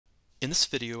In this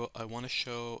video, I want to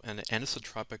show an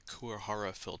Anisotropic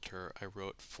Kuwahara filter I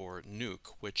wrote for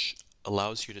Nuke, which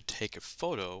allows you to take a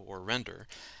photo or render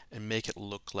and make it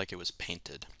look like it was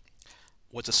painted.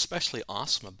 What's especially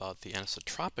awesome about the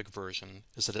anisotropic version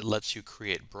is that it lets you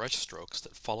create brush strokes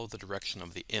that follow the direction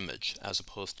of the image as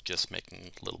opposed to just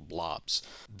making little blobs.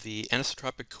 The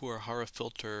Anisotropic Kuwahara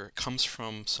filter comes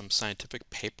from some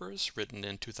scientific papers written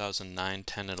in 2009,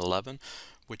 10, and 11,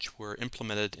 which were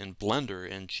implemented in Blender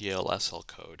in GLSL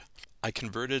code. I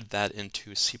converted that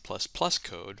into C++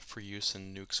 code for use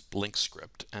in Nuke's Blink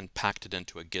script and packed it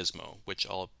into a gizmo, which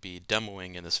I'll be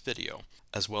demoing in this video,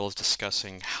 as well as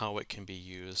discussing how it can be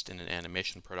used in an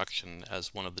animation production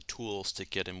as one of the tools to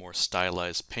get a more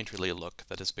stylized, painterly look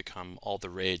that has become all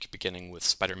the rage, beginning with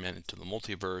Spider-Man Into the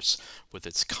Multiverse with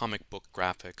its comic book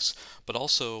graphics, but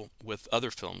also with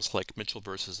other films like Mitchell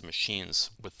vs. the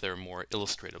Machines with their more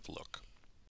illustrative look.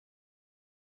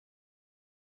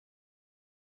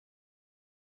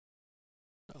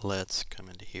 Let's come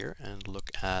into here and look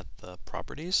at the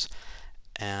properties,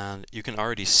 and you can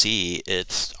already see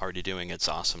it's already doing its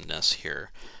awesomeness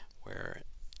here, where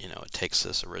it takes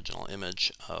this original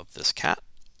image of this cat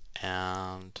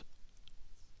and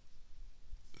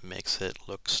makes it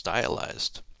look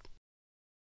stylized.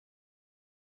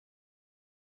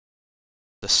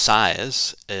 The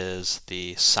size is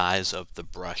the size of the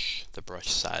brush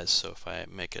size. So if I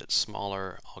make it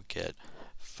smaller, I'll get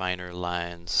finer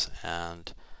lines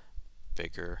and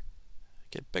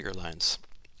get bigger lines.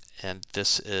 And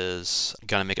this is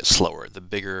going to make it slower. The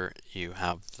bigger you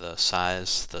have the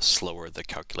size, the slower the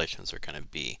calculations are going to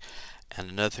be. And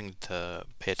another thing to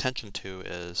pay attention to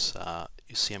is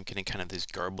you see I'm getting kind of these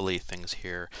garbly things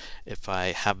here. If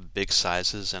I have big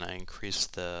sizes and I increase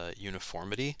the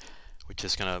uniformity, which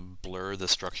is going to blur the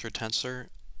structure tensor,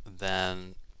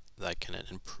 then I can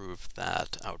improve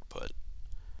that output.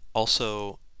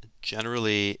 Also,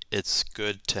 generally, it's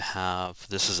good to have,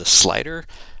 this is a slider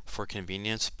for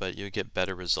convenience, but you get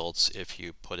better results if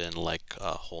you put in like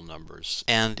whole numbers.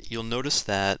 And you'll notice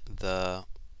that the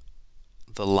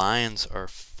lines are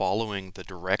following the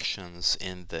directions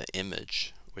in the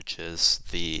image, which is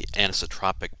the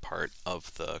anisotropic part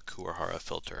of the Kuwahara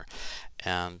filter.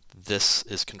 And this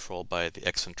is controlled by the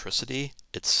eccentricity.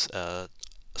 It's a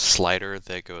slider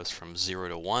that goes from 0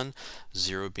 to 1,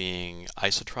 0 being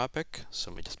isotropic,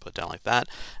 so let me just put it down like that,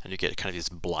 and you get kind of these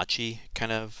blotchy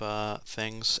kind of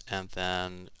things, and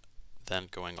then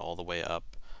going all the way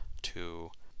up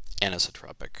to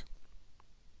anisotropic.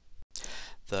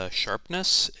 The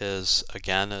sharpness is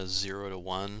again a 0 to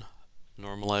 1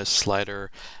 normalized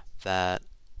slider that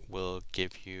will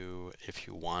give you, if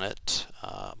you want it,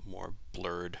 more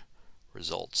blurred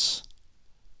results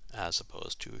as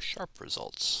opposed to sharp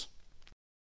results.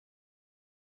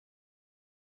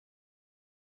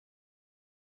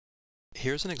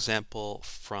 Here's an example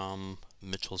from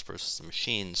Mitchell's vs. the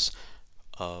Machines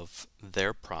of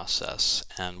their process,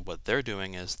 and what they're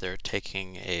doing is they're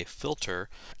taking a filter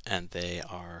and they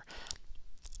are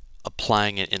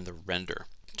applying it in the render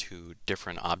to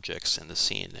different objects in the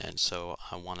scene. And so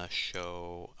I want to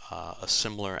show a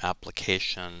similar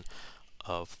application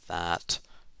of that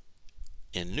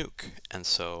in Nuke. And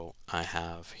so I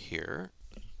have here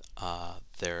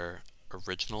their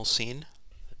original scene,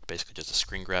 basically just a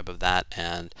screen grab of that,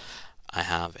 and I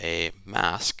have a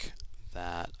mask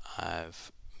that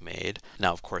I've made.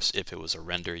 Now, of course, if it was a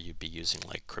render, you'd be using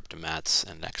like cryptomats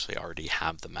and actually already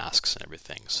have the masks and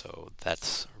everything, so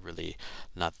that's really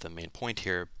not the main point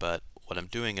here. But what I'm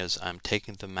doing is I'm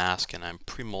taking the mask and I'm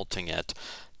pre-molting it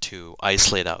to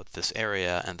isolate out this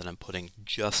area, and then I'm putting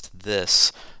just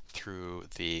this through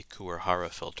the Kuwahara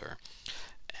filter,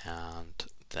 and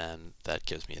then that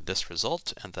gives me this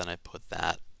result, and then I put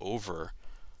that over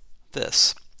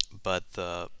this. But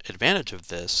the advantage of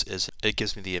this is it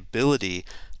gives me the ability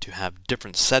to have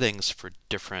different settings for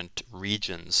different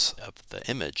regions of the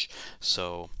image.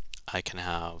 So I can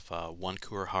have one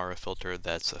Kuwahara filter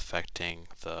that's affecting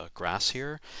the grass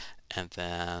here, and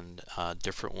then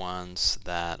different ones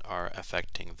that are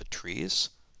affecting the trees.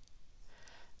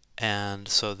 And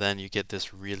so then you get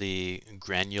this really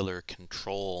granular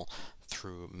control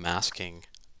through masking.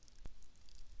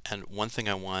 And one thing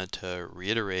I wanted to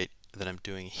reiterate that I'm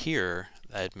doing here,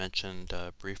 that I had mentioned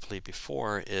briefly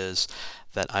before, is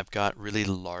that I've got really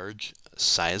large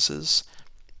sizes,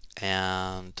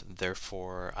 and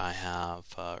therefore I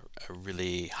have a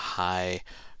really high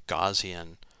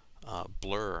Gaussian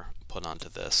blur put onto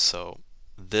this. So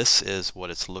this is what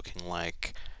it's looking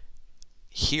like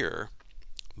here,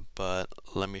 but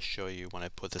let me show you when I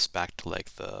put this back to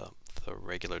like the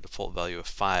regular default value of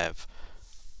 5.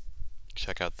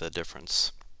 Check out the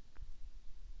difference.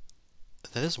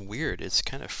 That is weird. It's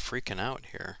kind of freaking out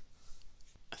here.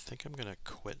 I think I'm going to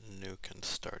quit Nuke and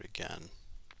start again.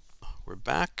 We're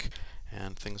back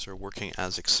and things are working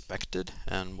as expected,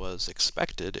 and what's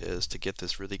expected is to get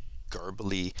this really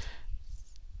garbly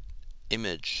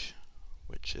image,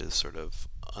 which is sort of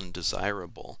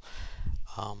undesirable.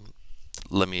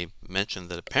 Let me mention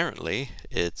that apparently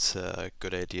it's a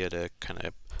good idea to kind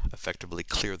of effectively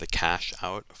clear the cache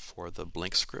out for the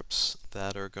Blink scripts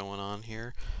that are going on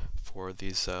here for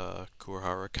these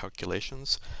Kuwahara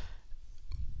calculations.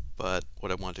 But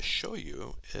what I wanted to show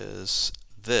you is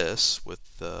this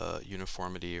with the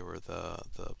uniformity or the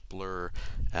blur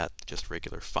at just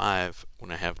regular 5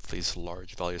 when I have these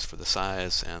large values for the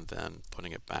size, and then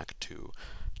putting it back to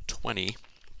 20.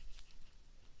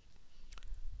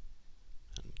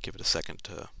 And give it a second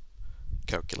to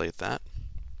calculate that.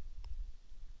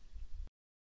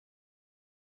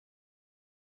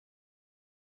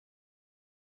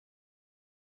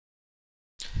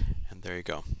 And there you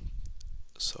go.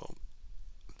 So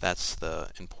that's the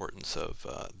importance of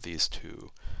these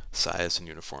two, size and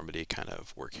uniformity, kind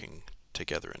of working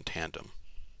together in tandem.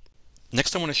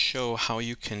 Next I want to show how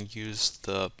you can use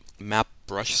the map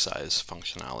brush size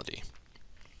functionality.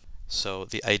 So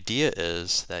the idea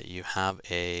is that you have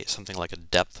something like a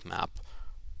depth map,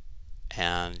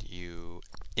 and you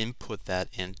input that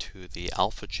into the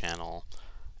alpha channel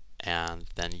and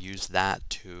then use that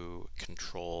to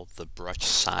control the brush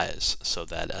size, so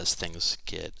that as things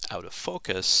get out of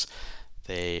focus,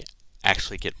 they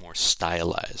actually get more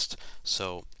stylized.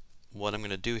 So what I'm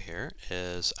going to do here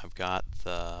is I've got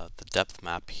the depth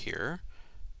map here.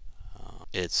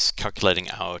 It's calculating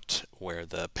out where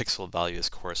the pixel values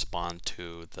correspond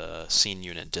to the scene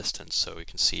unit distance. So you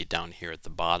can see down here at the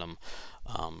bottom,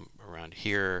 around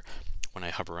here, when I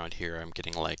hover around here, I'm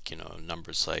getting like,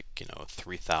 numbers like,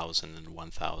 3,000 and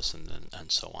 1,000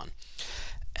 and so on.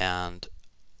 And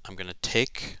I'm going to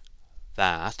take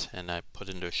that and I put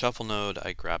it into a shuffle node.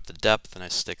 I grab the depth and I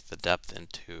stick the depth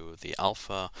into the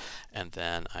alpha, and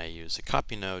then I use a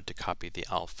copy node to copy the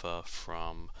alpha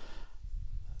from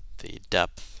the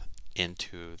depth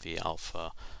into the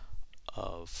alpha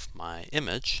of my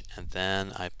image, and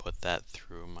then I put that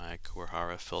through my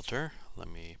Kuwahara filter. Let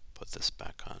me put this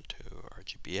back onto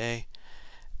RGBA,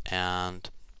 and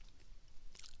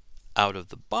out of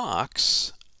the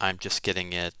box I'm just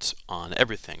getting it on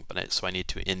everything, so I need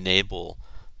to enable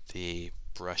the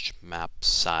brush map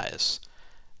size.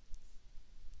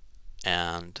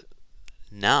 And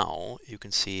now you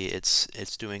can see it's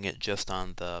doing it just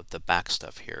on the back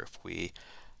stuff here. If we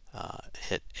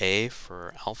hit A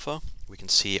for alpha, we can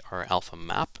see our alpha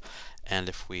map, and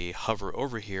if we hover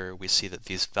over here, we see that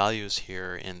these values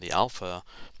here in the alpha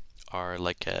are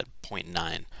like at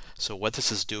 0.9. So what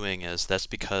this is doing is, that's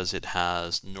because it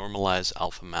has normalized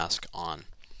alpha mask on,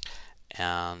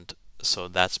 and so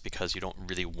that's because you don't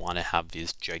really want to have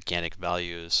these gigantic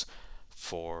values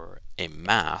for a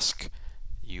mask.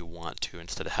 You want to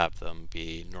instead have them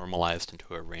be normalized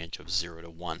into a range of 0 to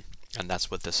 1, and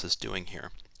that's what this is doing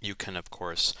here. You can of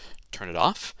course turn it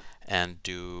off and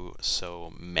do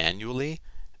so manually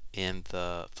in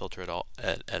the filter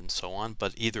and so on,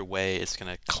 but either way it's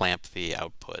going to clamp the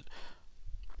output.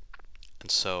 And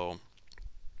so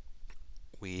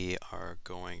we are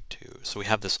going to, so we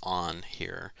have this on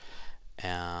here,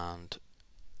 and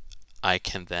I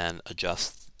can then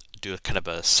do a kind of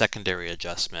a secondary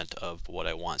adjustment of what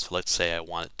I want. So let's say I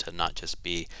want it to not just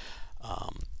be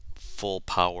full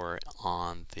power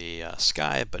on the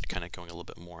sky, but kind of going a little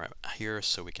bit more here.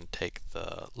 So we can take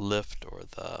the lift or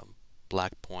the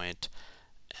black point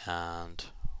and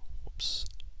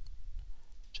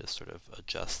just sort of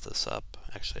adjust this up.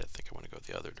 Actually, I think I want to go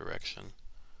the other direction.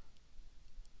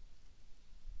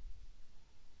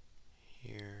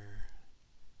 Here.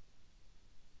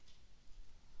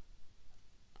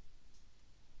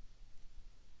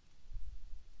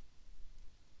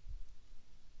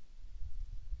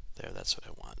 There, that's what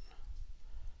I want.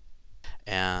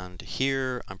 And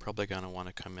here I'm probably going to want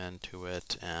to come into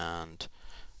it and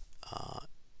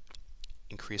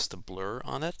increase the blur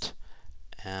on it,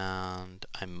 and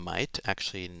I might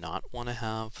actually not want to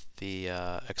have the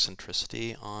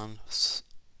eccentricity on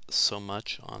so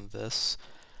much on this,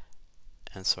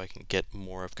 and so I can get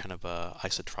more of kind of a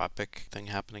isotropic thing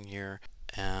happening here.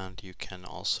 And you can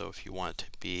also, if you want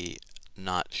it to be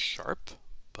not sharp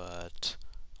but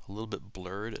a little bit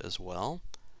blurred as well,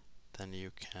 then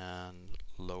you can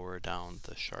lower down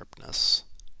the sharpness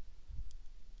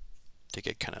to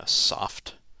get kind of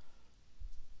soft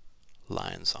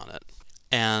lines on it.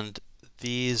 And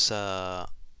these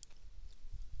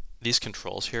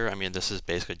controls here, I mean, this is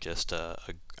basically just a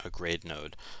a grade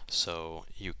node. So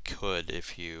you could,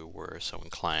 if you were so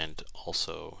inclined,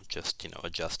 also just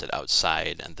adjust it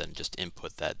outside and then just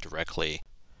input that directly.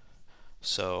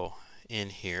 So in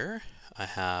here I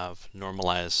have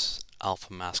normalize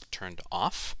alpha mask turned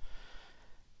off.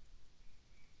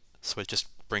 So it's just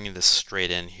bringing this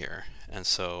straight in here. And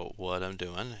so what I'm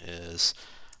doing is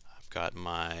I've got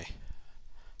my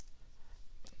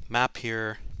map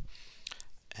here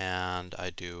and I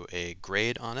do a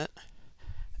grade on it,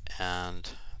 and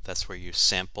that's where you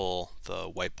sample the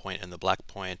white point and the black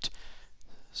point.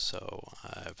 So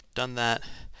I've done that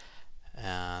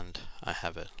and I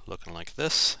have it looking like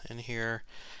this in here.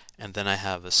 And then I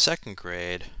have a second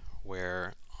grade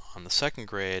where on the second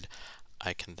grade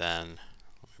I can then,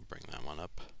 let me bring that one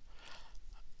up,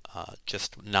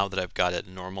 just now that I've got it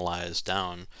normalized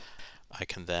down, I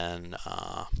can then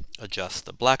adjust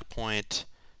the black point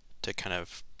to kind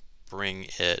of bring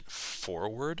it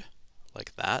forward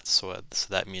like that. So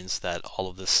that means that all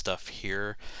of this stuff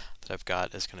here that I've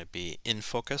got is going to be in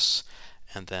focus.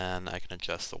 And then I can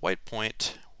adjust the white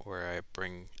point where I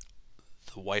bring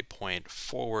the white point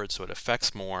forward so it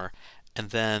affects more. And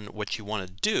then what you want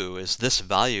to do is this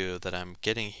value that I'm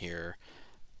getting here,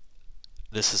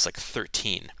 this is like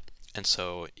 13. And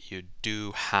so you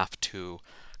do have to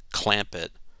clamp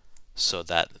it so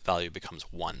that value becomes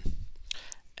 1.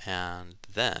 And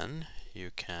then you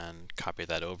can copy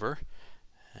that over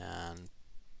and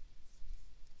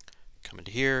come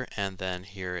into here, and then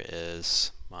here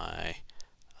is my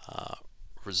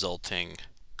resulting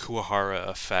Kuwahara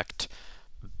effect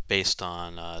based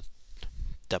on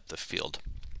depth of field.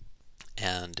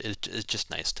 And it's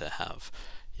just nice to have,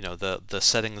 the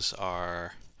settings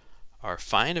are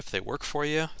fine if they work for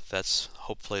you. That's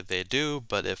hopefully they do,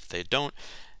 but if they don't,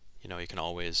 you can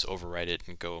always override it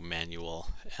and go manual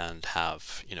and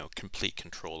have, complete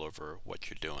control over what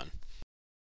you're doing.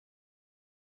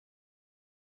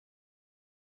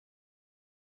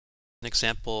 An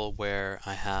example where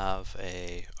I have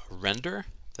a render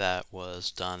that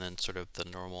was done in sort of the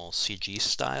normal CG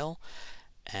style,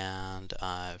 and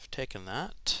I've taken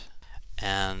that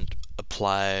and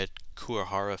applied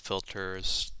Kuwahara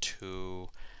filters to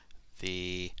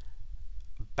the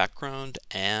background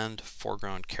and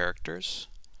foreground characters.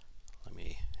 Let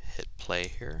me hit play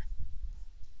here.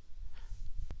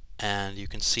 And you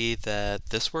can see that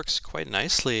this works quite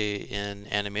nicely in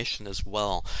animation as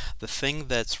well. The thing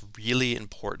that's really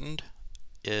important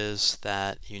is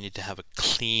that you need to have a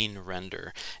clean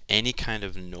render. Any kind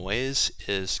of noise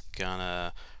is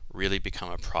gonna really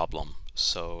become a problem.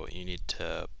 So you need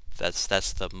to, that's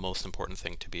the most important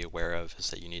thing to be aware of,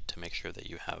 is that you need to make sure that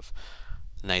you have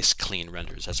nice clean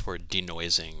renders. That's where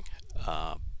denoising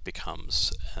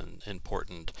becomes an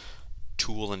important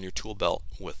tool in your tool belt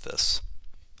with this.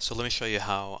 So let me show you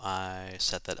how I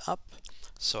set that up.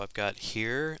 So I've got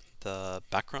here the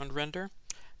background render,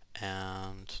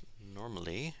 and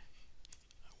normally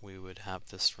we would have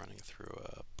this running through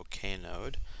a bouquet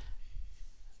node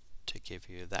to give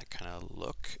you that kind of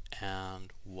look.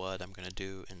 And what I'm going to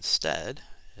do instead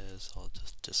is I'll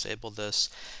just disable this,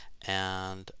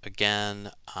 and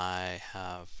again I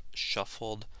have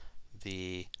shuffled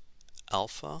the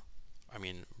alpha,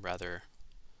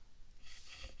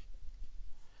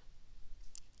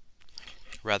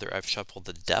 rather I've shuffled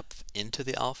the depth into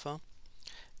the alpha,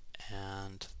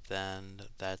 and then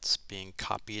that's being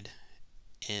copied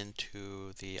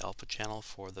into the alpha channel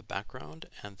for the background,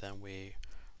 and then we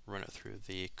run it through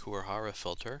the Kuwahara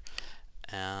filter,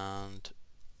 and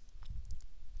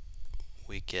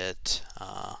we get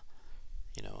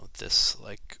this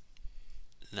like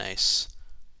nice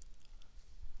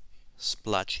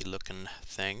splotchy looking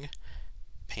thing,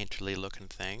 painterly looking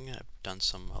thing. I've done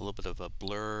a little bit of a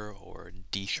blur or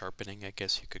de-sharpening, I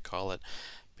guess you could call it,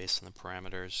 based on the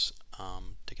parameters,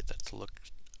 to get that to look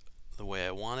the way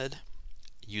I wanted,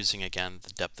 using again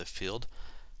the depth of field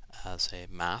as a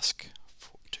mask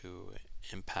to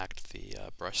impact the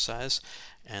brush size.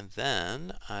 And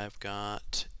then I've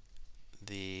got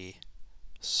the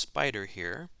spider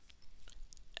here,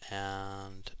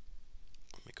 and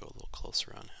let me go a little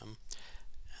closer on him.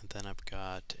 And then I've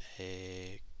got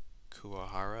a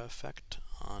Kuwahara effect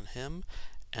on him,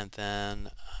 and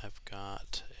then I've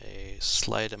got a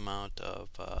slight amount of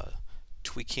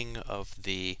tweaking of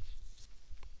the,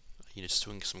 just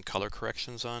doing some color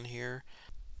corrections on here.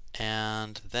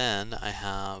 And then I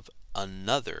have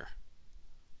another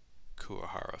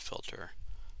Kuwahara filter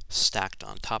stacked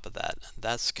on top of that. And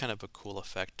that's kind of a cool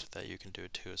effect that you can do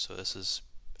too. So this is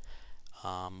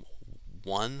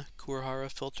one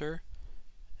Kuwahara filter,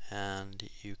 and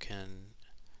you can,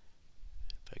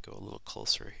 if I go a little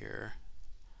closer here,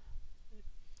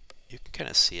 you can kind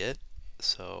of see it.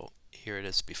 So here it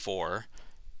is before,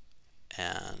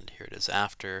 and here it is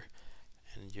after,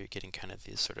 and you're getting kind of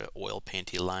these sort of oil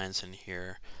painty lines in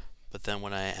here. But then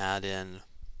when I add in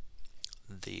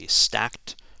the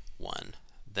stacked one,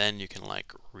 then you can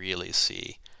like really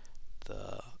see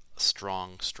the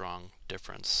strong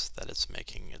difference that it's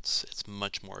making. It's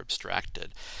much more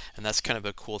abstracted, and that's kind of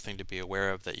a cool thing to be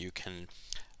aware of, that you can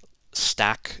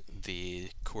stack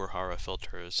the Kuwahara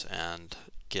filters and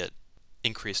get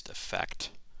increased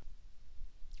effect.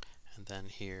 And then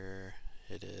here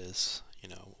it is, you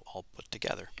know, all put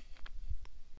together.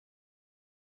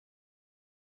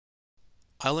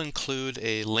 I'll include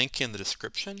a link in the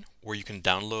description where you can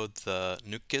download the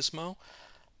Nuke Gizmo,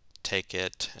 take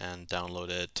it and download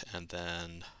it, and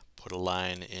then put a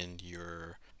line in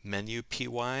your menu py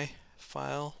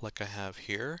file like I have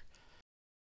here.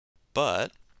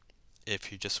 But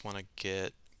if you just want to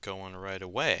get going right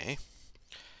away,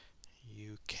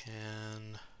 you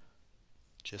can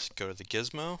just go to the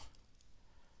gizmo,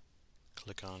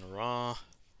 click on raw,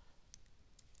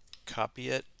 copy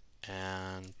it,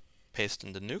 and paste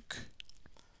into Nuke,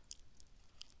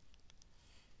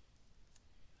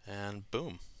 and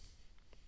boom.